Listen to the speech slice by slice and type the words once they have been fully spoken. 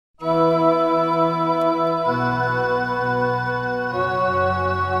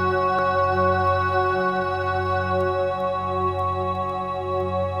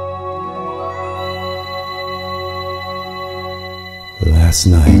Last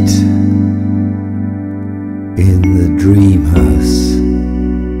night in the Dreamhouse,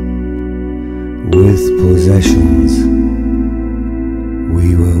 with possessions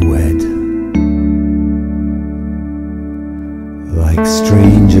we were wed, like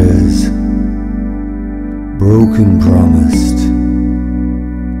strangers, broken promised,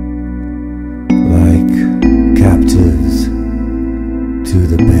 like captives to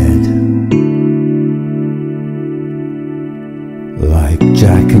the bed. Like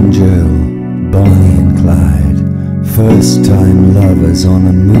Jack and Jill, Bonnie and Clyde, first time lovers on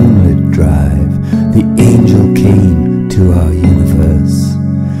a moonlit drive. The angel came to our universe.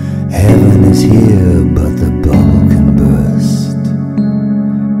 Heaven is here, but the bubble can burst.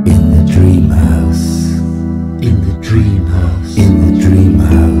 In the dream house, in the dream house, in the dream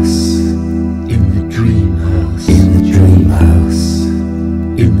house, in the dream house, in the dream house,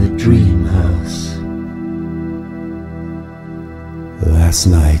 in the dream house. Last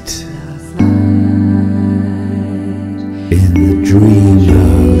night in the dream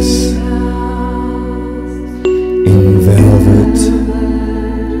house, in velvet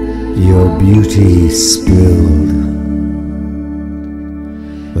your beauty spilled,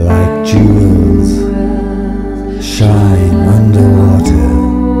 like jewels shine underwater.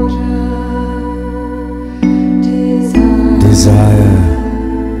 Desire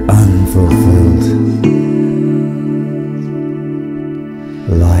unfulfilled,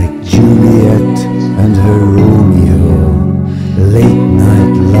 like Juliet and her Romeo, late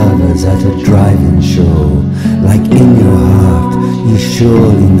night lovers at a drive-in show. Like in your heart you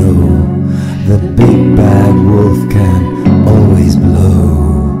surely know, the big bad wolf can always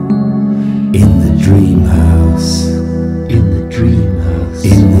blow. In the dream house, in the dream house,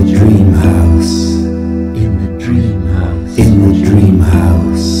 in the dream house, in the dream house, in the dream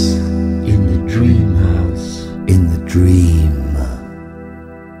house, in the dream house, in the dream.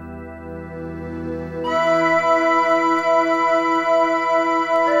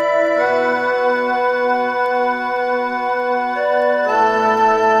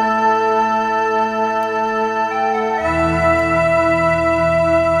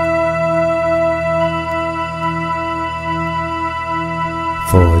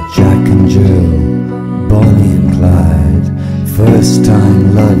 For Jack and Jill, Bonnie and Clyde, first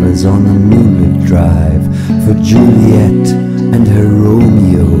time lovers on a moonlit drive. For Juliet and her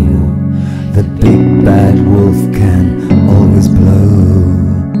Romeo, the big bad wolf can always blow.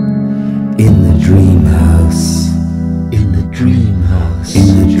 In the dream house, in the dream house, in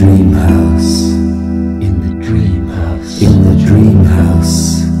the dream house, in the dream house, in the dream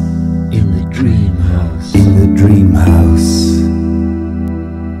house, in the dream house, in the dream house,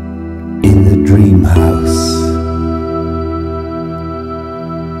 in the dream house.